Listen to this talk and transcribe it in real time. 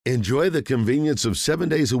Enjoy the convenience of 7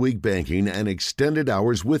 days a week banking and extended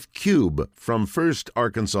hours with Cube from First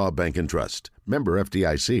Arkansas Bank and Trust. Member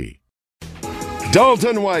FDIC.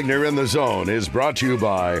 Dalton Wagner in the Zone is brought to you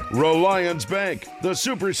by Relyance Bank. The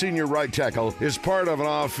super senior right tackle is part of an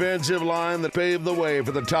offensive line that paved the way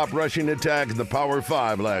for the top rushing attack in the Power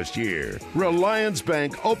 5 last year. Relyance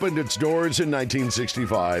Bank opened its doors in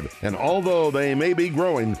 1965, and although they may be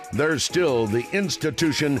growing, they're still the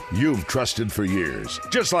institution you've trusted for years.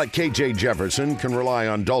 Just like KJ Jefferson can rely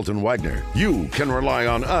on Dalton Wagner, you can rely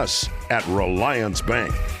on us at Relyance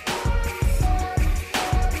Bank.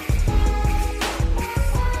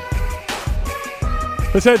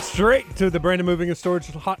 Let's head straight to the Brandon Moving and Storage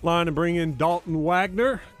Hotline and bring in Dalton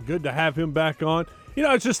Wagner. Good to have him back on. You know,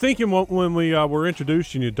 I was just thinking when we were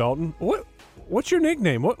introducing you, Dalton, what's your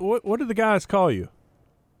nickname? What do the guys call you?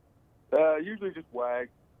 Usually just Wags.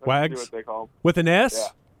 Wags? What they call them. With an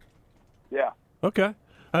S? Yeah. Okay.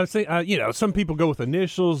 I was thinking, some people go with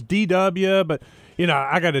initials, DW, but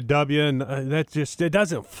I got a W, and it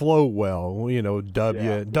doesn't flow well.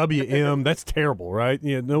 WM, that's terrible, right?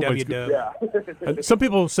 Nobody's W-dub. Some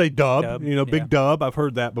people say dub, big dub. I've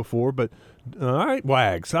heard that before, but all right,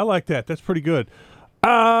 Wags. I like that. That's pretty good.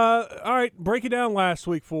 All right, break it down last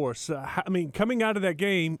week for us. Coming out of that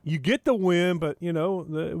game, you get the win, but,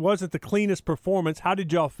 it wasn't the cleanest performance. How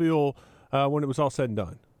did y'all feel when it was all said and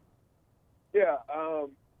done? Yeah,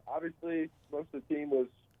 obviously most of the team was,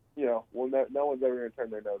 no one's ever going to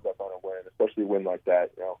turn their nose up on a win, especially a win like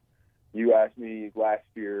that. You asked me last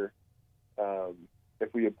year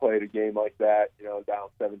if we had played a game like that, down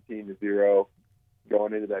 17-0,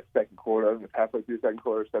 going into that second quarter, halfway through the second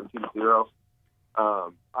quarter, 17-0.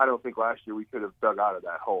 I don't think last year we could have dug out of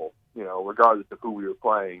that hole, regardless of who we were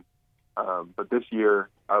playing. But this year,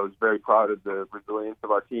 I was very proud of the resilience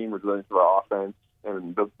of our team, resilience of our offense,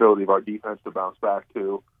 and the ability of our defense to bounce back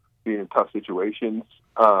to being in tough situations.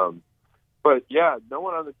 But yeah, no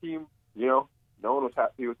one on the team, no one was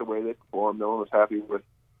happy with the way they performed. No one was happy with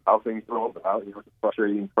how things rolled out. It was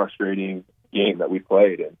a frustrating game that we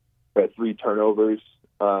played. And we had 3 turnovers.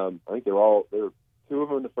 I think there were 2 of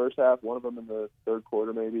them in the first half, 1 of them in the third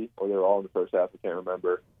quarter maybe, or they were all in the first half. I can't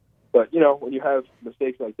remember. But, when you have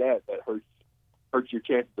mistakes like that, that hurts your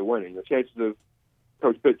chances of winning. The chances of,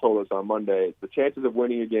 Coach Pitt told us on Monday, the chances of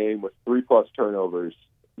winning a game with 3+ turnovers,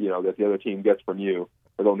 that the other team gets from you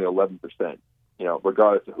is only 11%,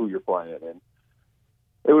 regardless of who you're playing. And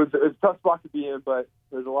it was a tough spot to be in, but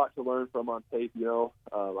there's a lot to learn from on tape,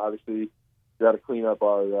 Obviously, we got to clean up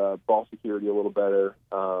our ball security a little better.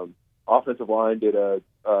 Offensive line did a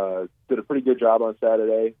pretty good job on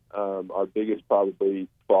Saturday. Our biggest probably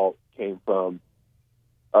fault came from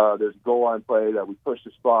there's a goal line play that we pushed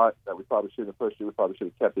a spot that we probably shouldn't have pushed it. We probably should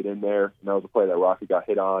have kept it in there. And that was a play that Rocky got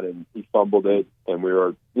hit on, and he fumbled it. And we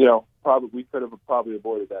were, we could have probably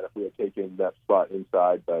avoided that if we had taken that spot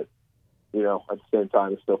inside. But, at the same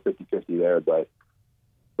time, it's still 50-50 there. But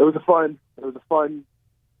it was a fun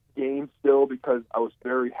game still, because I was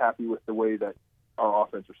very happy with the way that our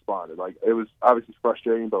offense responded. It was obviously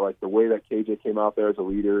frustrating, but the way that KJ came out there as a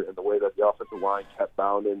leader and the way that the offensive line kept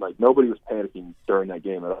bounding, nobody was panicking during that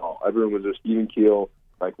game at all. Everyone was just even keel.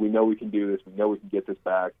 We know we can do this. We know we can get this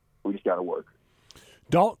back. We just got to work.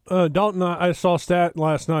 Dalton, I saw a stat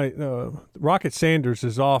last night. Rocket Sanders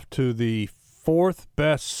is off to the 4th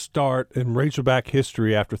best start in Razorback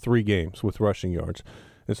history after 3 games with rushing yards.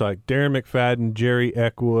 It's Darren McFadden, Jerry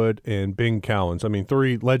Eckwood, and Bing Cowens.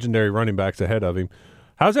 3 legendary running backs ahead of him.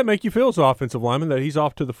 How does that make you feel as an offensive lineman that he's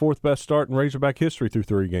off to the 4th best start in Razorback history through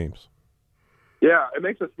 3 games? Yeah, it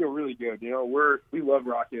makes us feel really good. We love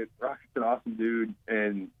Rocket. Rocket's an awesome dude,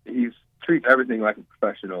 and he treats everything like a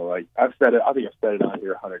professional. I've said it. I think I've said it on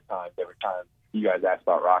here 100 times every time you guys ask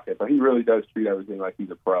about Rocket, but he really does treat everything like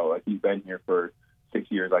he's a pro. He's been here for 6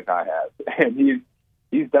 years like I have, and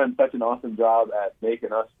he's done such an awesome job at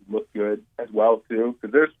making us look good as well too.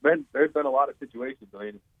 Because there's been a lot of situations.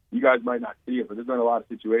 You guys might not see it, but there's been a lot of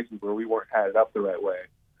situations where we weren't had it up the right way.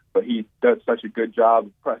 But he does such a good job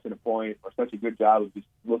of pressing a point, or such a good job of just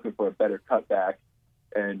looking for a better cutback.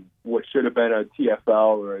 And what should have been a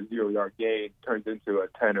TFL or a 0-yard gain turns into a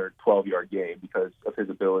 10 or 12-yard gain because of his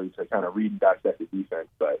ability to kind of read and dissect the defense.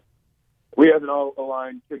 But we as an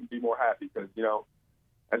O-line couldn't be more happy because,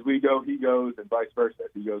 as we go, he goes, and vice versa.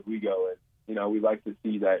 As he goes, we go. And, we like to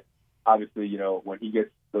see that, obviously, when he gets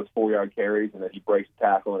those 4-yard carries and then he breaks a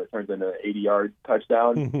tackle and it turns into an 80-yard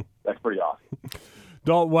touchdown, that's pretty awesome.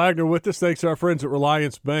 Dalton Wagner with us. Thanks to our friends at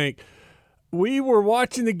Relyance Bank. We were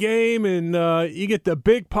watching the game, and you get the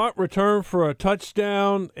big punt return for a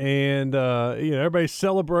touchdown, and everybody's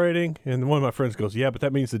celebrating. And one of my friends goes, "Yeah, but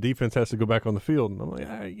that means the defense has to go back on the field." And I'm like,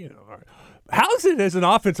 all right. How's it as an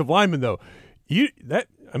offensive lineman though?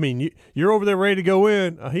 You're over there ready to go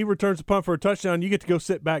in. He returns a punt for a touchdown. You get to go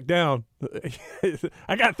sit back down.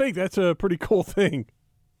 I got to think that's a pretty cool thing.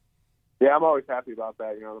 Yeah, I'm always happy about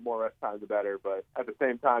that. The more rest time, the better. But at the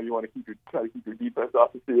same time, you want to try to keep your defense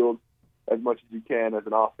off the field as much as you can as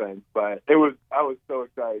an offense. But I was so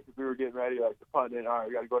excited because we were getting ready to punt in. All right,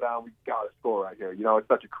 we got to go down. We got to score right here. It's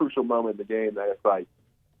such a crucial moment in the game that it's like,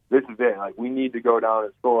 this is it. Like, we need to go down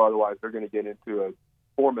and score, otherwise they're going to get into a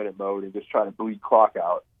 4-minute mode and just try to bleed clock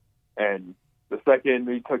out. And the second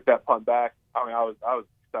we took that punt back, I was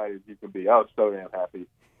excited as you can be. I was so damn happy.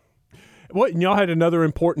 Well, and y'all had another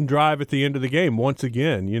important drive at the end of the game. Once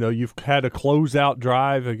again, you've had a closeout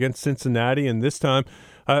drive against Cincinnati, and this time,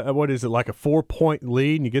 what is it, like a 4-point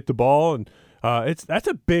lead, and you get the ball, and that's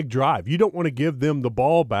a big drive. You don't want to give them the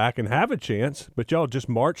ball back and have a chance, but y'all just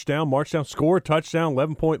march down, score a touchdown,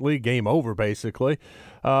 11-point lead, game over, basically.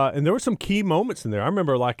 And there were some key moments in there. I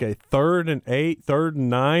remember like a 3rd and 8, 3rd and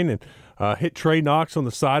 9, and hit Trey Knox on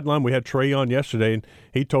the sideline. We had Trey on yesterday, and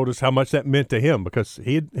he told us how much that meant to him because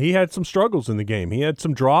he had some struggles in the game. He had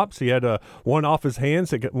some drops. He had one off his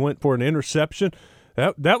hands that went for an interception.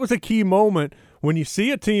 That was a key moment when you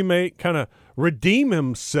see a teammate kind of redeem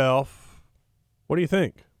himself. What do you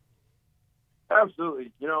think?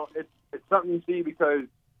 Absolutely. It's something you see because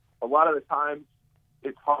a lot of the times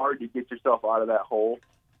it's hard to get yourself out of that hole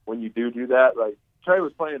when you do that. Like, Trey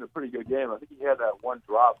was playing a pretty good game. I think he had that one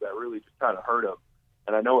drop that really just kind of hurt him.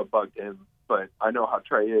 And I know it bugged him, but I know how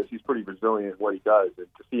Trey is. He's pretty resilient in what he does. And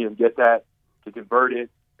to see him get that, to convert it,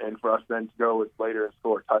 and for us then to go with later and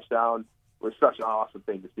score a touchdown was such an awesome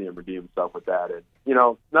thing to see him redeem himself with that. And,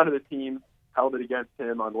 none of the team held it against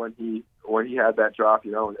him on when he had that drop.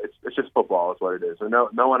 It's just football is what it is. So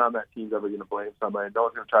no one on that team's ever going to blame somebody. No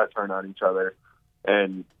one's going to try to turn on each other.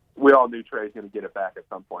 And we all knew Trey's going to get it back at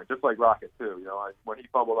some point, just like Rocket too. When he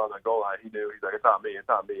fumbled on the goal line, he knew, he's like, it's not me.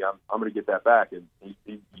 I'm going to get that back, and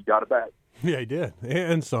he got it back. Yeah, he did,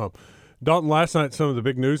 and some. Dalton, last night, some of the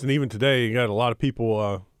big news, and even today, you got a lot of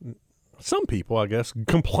people, some people, I guess,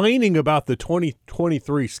 complaining about the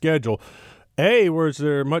 2023 schedule. A, was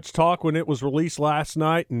there much talk when it was released last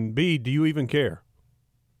night, and B, do you even care?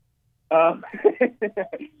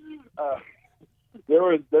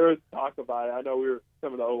 There was talk about it. I know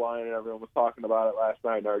some of the O-line and everyone was talking about it last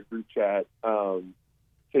night in our group chat.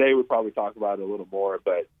 Today we'll probably talk about it a little more,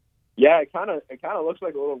 but yeah, it kind of looks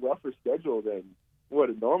like a little rougher schedule than what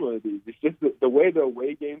it normally be. It's just the way the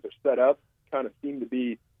away games are set up kind of seem to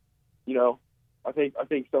be, I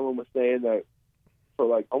think someone was saying that for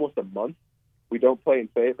like almost a month we don't play in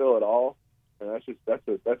Fayetteville at all, and that's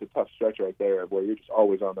a tough stretch right there where you're just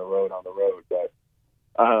always on the road. But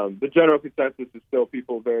the general consensus is still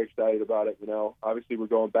people very excited about it. Obviously we're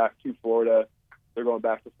going back to Florida. They're going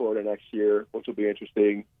back to Florida next year, which will be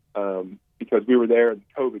interesting because we were there in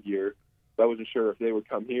the COVID year. So I wasn't sure if they would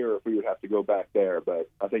come here or if we would have to go back there. But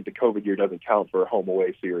I think the COVID year doesn't count for a home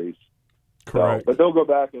away series. Correct. But they'll go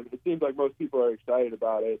back, and it seems like most people are excited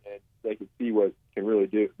about it, and they can see what they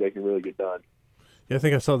can really get done. Yeah, I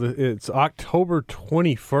think I saw it's October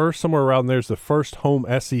 21st, somewhere around there is the first home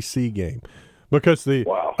SEC game. Because the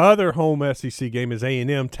other home SEC game is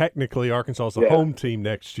A&M. Technically, Arkansas is the home team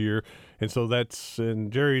next year, and so that's in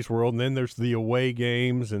Jerry's world. And then there's the away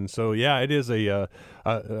games, and so it is a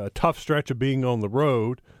tough stretch of being on the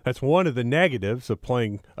road. That's one of the negatives of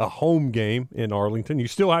playing a home game in Arlington. You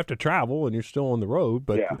still have to travel, and you're still on the road,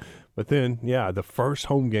 but then the first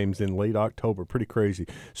home game's in late October. Pretty crazy.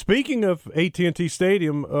 Speaking of AT&T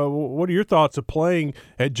Stadium, what are your thoughts of playing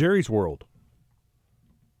at Jerry's World?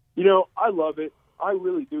 I love it. I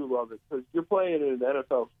really do love it because you're playing in an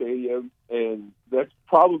NFL stadium, and that's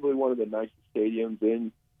probably one of the nicest stadiums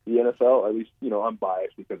in the NFL. At least, I'm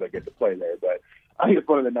biased because I get to play there, but I think it's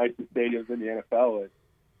one of the nicest stadiums in the NFL.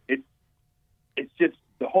 And it's just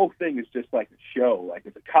the whole thing is just like a show. Like,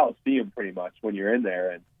 it's a coliseum pretty much when you're in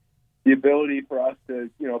there, and the ability for us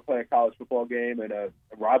to play a college football game and a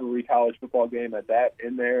rivalry college football game at that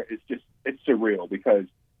in there is just it's surreal because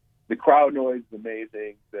the crowd noise is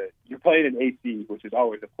amazing. You're playing in AC, which is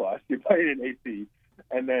always a plus. You're playing in AC,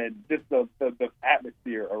 and then just the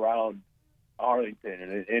atmosphere around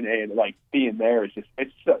Arlington and like being there is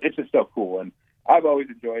it's just so cool. And I've always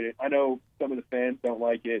enjoyed it. I know some of the fans don't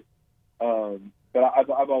like it, but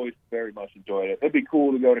I've always very much enjoyed it. It'd be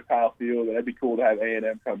cool to go to Kyle Field, and it'd be cool to have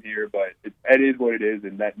A&M come here, but it is what it is.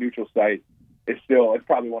 And that neutral site it's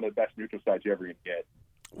probably one of the best neutral sites you're ever gonna get.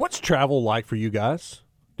 What's travel like for you guys?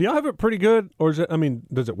 Do y'all have it pretty good, or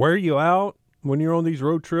does it wear you out when you're on these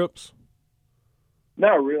road trips?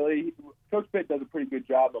 Not really. Coach Pitt does a pretty good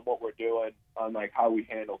job on what we're doing, on like how we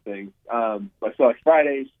handle things. So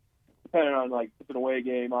Fridays, depending on like if it's an away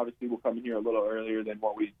game, obviously we'll come in here a little earlier than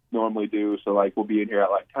what we normally do. So like we'll be in here at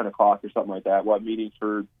like 10 o'clock or something like that. We'll have meetings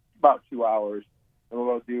for about 2 hours, and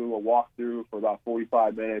we'll go do a walkthrough for about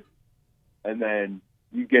 45 minutes, and then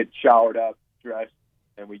you get showered up, dressed,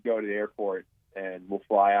 and we go to the airport and we'll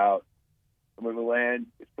fly out. And when we land,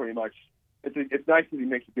 it's pretty much it's nice because it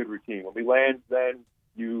makes a good routine. When we land, then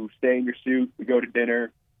you stay in your suit, we go to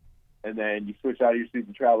dinner, and then you switch out of your suit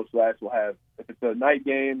and travel sweats. We'll have, if it's a night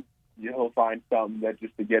game, you'll find something that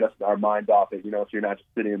just to get us our minds off it, so you're not just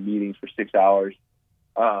sitting in meetings for 6 hours.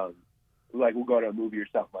 Like we'll go to a movie or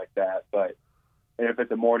something like that. And if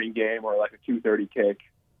it's a morning game or like a 2:30 kick,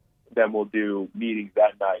 then we'll do meetings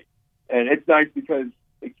that night. And it's nice because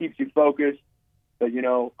it keeps you focused. But,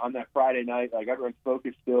 on that Friday night, like everyone's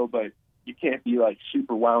focused still, but you can't be like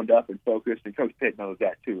super wound up and focused. And Coach Pitt knows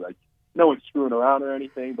that too. Like no one's screwing around or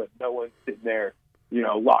anything, but no one's sitting there,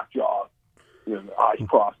 lockjaw, eyes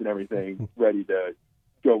crossed and everything, ready to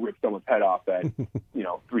go rip someone's head off at,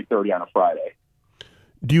 3:30 on a Friday.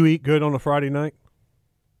 Do you eat good on a Friday night?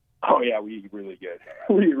 Oh yeah, we eat really good.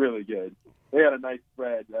 We eat really good. They had a nice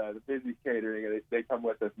spread. The Busy Catering, they come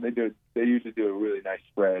with us, and they usually do a really nice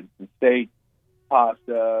spread. Some steak,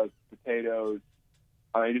 pasta, potatoes.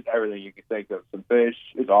 I mean, just everything you can think of. Some fish.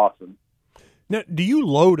 It's awesome. Now, do you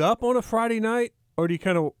load up on a Friday night, or do you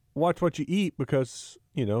kind of watch what you eat because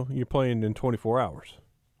you're playing in 24 hours?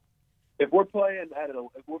 If we're playing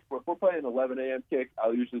if we're playing an 11 a.m. kick,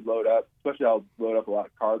 I'll usually load up. Especially, I'll load up a lot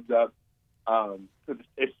of carbs up because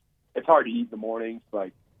it's hard to eat in the mornings.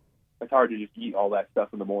 Like it's hard to just eat all that stuff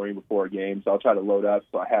in the morning before a game. So I'll try to load up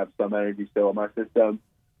so I have some energy still in my system.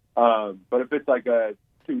 But if it's like a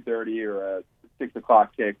 2:30 or a 6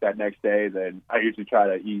 o'clock kick that next day, then I usually try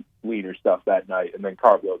to eat leaner stuff that night and then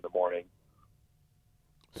carb load in the morning.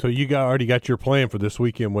 So you already got your plan for this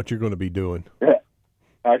weekend, what you're going to be doing. Yeah,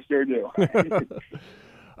 I sure do.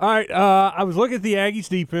 All right, I was looking at the Aggies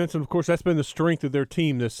defense, and of course that's been the strength of their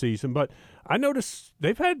team this season, but I noticed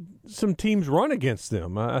they've had some teams run against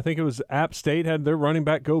them. I think it was App State had their running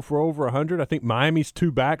back go for over 100. I think Miami's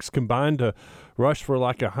two backs combined to rush for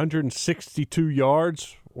like 162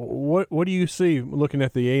 yards. What do you see looking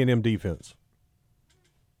at the A&M defense?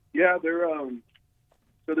 Yeah,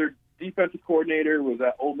 so their defensive coordinator was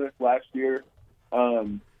at Ole Miss last year.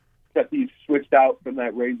 Except he's switched out from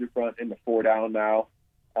that razor front into 4 down now,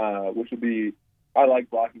 which would be. I like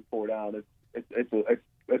blocking 4 down.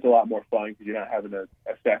 It's a lot more fun because you're not having to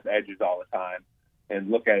assess edges all the time and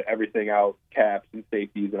look at everything out, caps and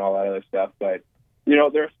safeties and all that other stuff. But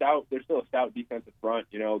they're stout. They're still a stout defensive front.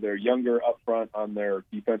 They're younger up front on their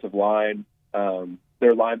defensive line.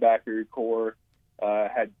 Their linebacker core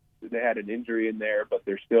had an injury in there, but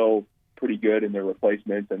they're still pretty good in their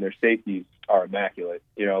replacements, and their safeties are immaculate.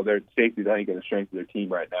 Their safeties, I think, are the strength of their team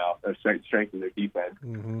right now. The strength of their defense.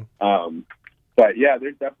 Mm-hmm. But yeah,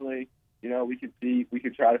 there's definitely. We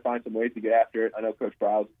could try to find some ways to get after it. I know Coach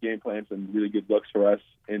Browse game planned some really good looks for us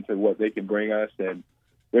into what they can bring us, and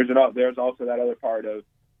there's also that other part of,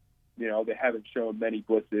 they haven't shown many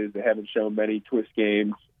blitzes, they haven't shown many twist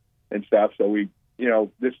games and stuff. So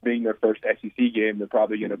this being their first SEC game, they're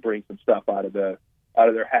probably going to bring some stuff out of their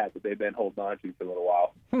hat that they've been holding on to for a little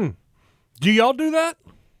while. Do y'all do that?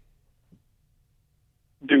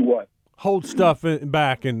 Do what? Hold stuff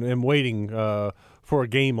back and waiting for a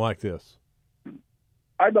game like this.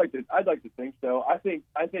 I'd like to think so. I think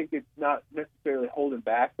it's not necessarily holding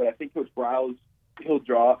back, but I think Coach Browse, he'll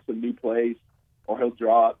draw up some new plays, or he'll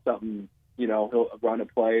draw up something. He'll run a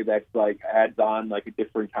play that's like adds on like a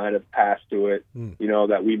different kind of pass to it.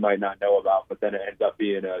 That we might not know about, but then it ends up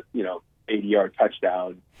being a 80-yard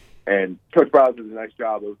touchdown. And Coach Browse does a nice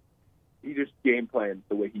job of he just game plans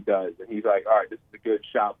the way he does, and he's like, all right, this is a good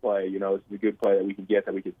shot play. This is a good play that we can get,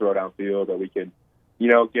 that we can throw downfield, that we can,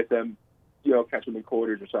 get them, catch them in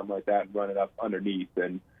quarters or something like that and run it up underneath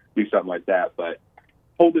and do something like that. But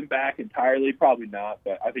holding back entirely, probably not.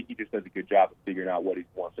 But I think he just does a good job of figuring out what he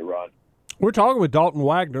wants to run. We're talking with Dalton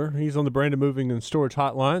Wagner. He's on the Brandon Moving and Storage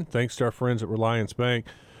Hotline, thanks to our friends at Relyance Bank.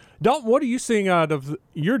 Dalton, what are you seeing out of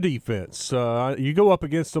your defense? You go up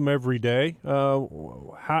against them every day.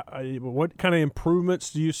 What kind of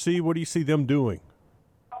improvements do you see? What do you see them doing?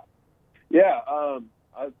 Yeah,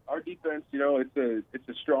 our defense, it's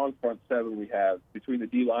a strong front seven we have. Between the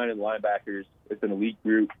D-line and linebackers, it's an elite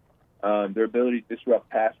group. Their ability to disrupt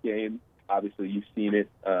pass game, obviously you've seen it.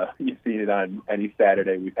 You've seen it on any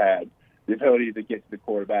Saturday we've had. the ability to get to the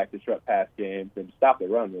quarterback, disrupt pass games, and stop the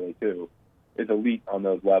run really too, is elite on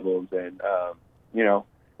those levels. And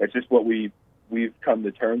it's just what we've come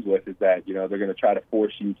to terms with is that they're going to try to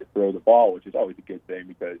force you to throw the ball, which is always a good thing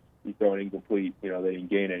because you throw an incomplete, they didn't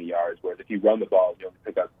gain any yards. Whereas if you run the ball, you only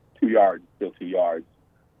pick up 2 yards, still 2 yards.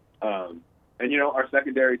 And our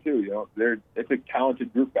secondary too. It's a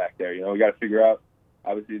talented group back there. We got to figure out.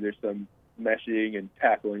 Obviously, there's some meshing and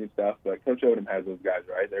tackling and stuff, but Coach Odom has those guys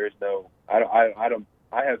right. There is no. I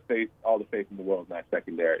have all the faith in the world in that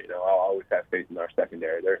secondary. I'll always have faith in our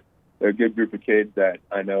secondary. They're a good group of kids that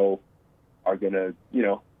I know are gonna,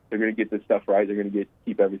 they're gonna get this stuff right. They're gonna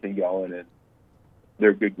keep everything going, and they're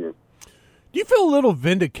a good group. Do you feel a little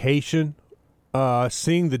vindication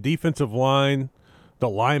seeing the defensive line, the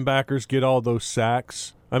linebackers get all those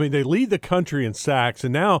sacks? I mean, they lead the country in sacks,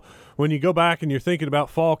 and now when you go back and you're thinking about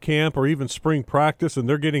fall camp or even spring practice and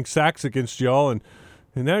they're getting sacks against y'all, and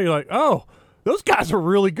now you're like, oh, those guys are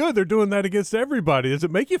really good. They're doing that against everybody. Does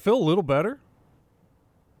it make you feel a little better?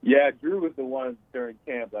 Yeah, Drew was the one during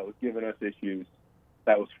camp that was giving us issues.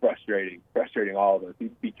 That was frustrating all of us.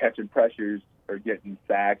 He'd be catching pressures or getting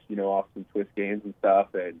sacks, off some twist games and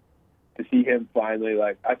stuff, and to see him finally,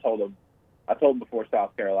 I told him before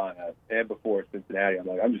South Carolina and before Cincinnati, I'm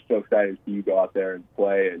like, I'm just so excited to see you go out there and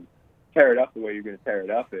play and tear it up the way you're going to tear it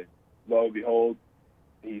up. And lo and behold,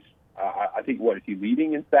 he's, I think, is he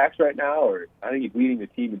leading in sacks right now? Or I think he's leading the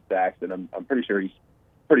team in sacks, and I'm pretty sure he's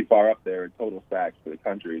pretty far up there in total sacks for the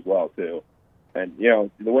country as well, too. And,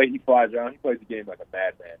 the way he flies around, he plays the game like a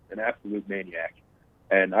madman, an absolute maniac.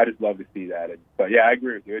 And I just love to see that. But, yeah, I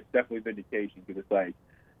agree with you. It's definitely vindication because it's like,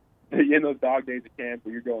 in those dog days of camp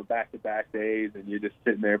where you're going back-to-back days and you're just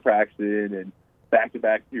sitting there practicing and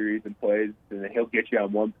back-to-back series and plays, and then he'll get you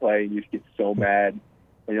on one play and you just get so mad.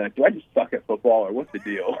 And you're like, do I just suck at football or what's the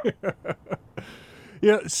deal?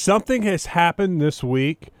 Something has happened this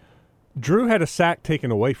week. Drew had a sack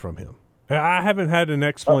taken away from him. I haven't had an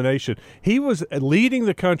explanation. He was leading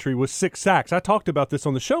the country with 6 sacks. I talked about this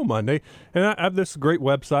on the show Monday, and I have this great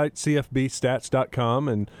website, cfbstats.com,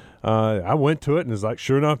 and I went to it and it's like,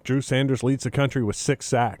 sure enough, Drew Sanders leads the country with 6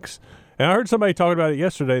 sacks. And I heard somebody talking about it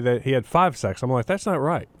yesterday that he had 5 sacks. I'm like, that's not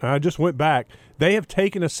right. And I just went back. They have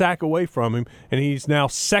taken a sack away from him, and he's now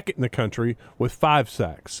second in the country with 5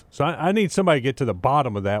 sacks. So I need somebody to get to the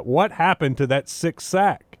bottom of that. What happened to that 6th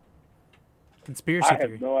sack? Conspiracy theory.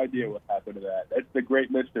 I have no idea what happened to that. That's the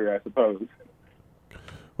great mystery, I suppose.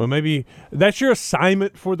 Well, maybe that's your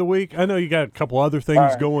assignment for the week. I know you got a couple other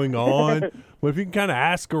things going on, but if you can kind of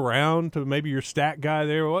ask around to maybe your stat guy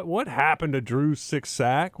there, what happened to Drew's 6th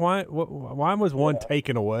sack? Why was one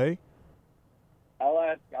taken away? I'll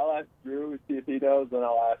ask Drew and see if he knows, and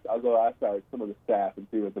I'll go ask some of the staff and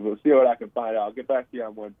see what I can find out. I'll get back to you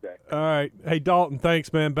on Wednesday. All right. Hey, Dalton,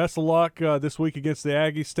 thanks, man. Best of luck this week against the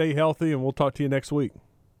Aggies. Stay healthy, and we'll talk to you next week.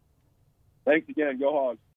 Thanks again. Go Hogs.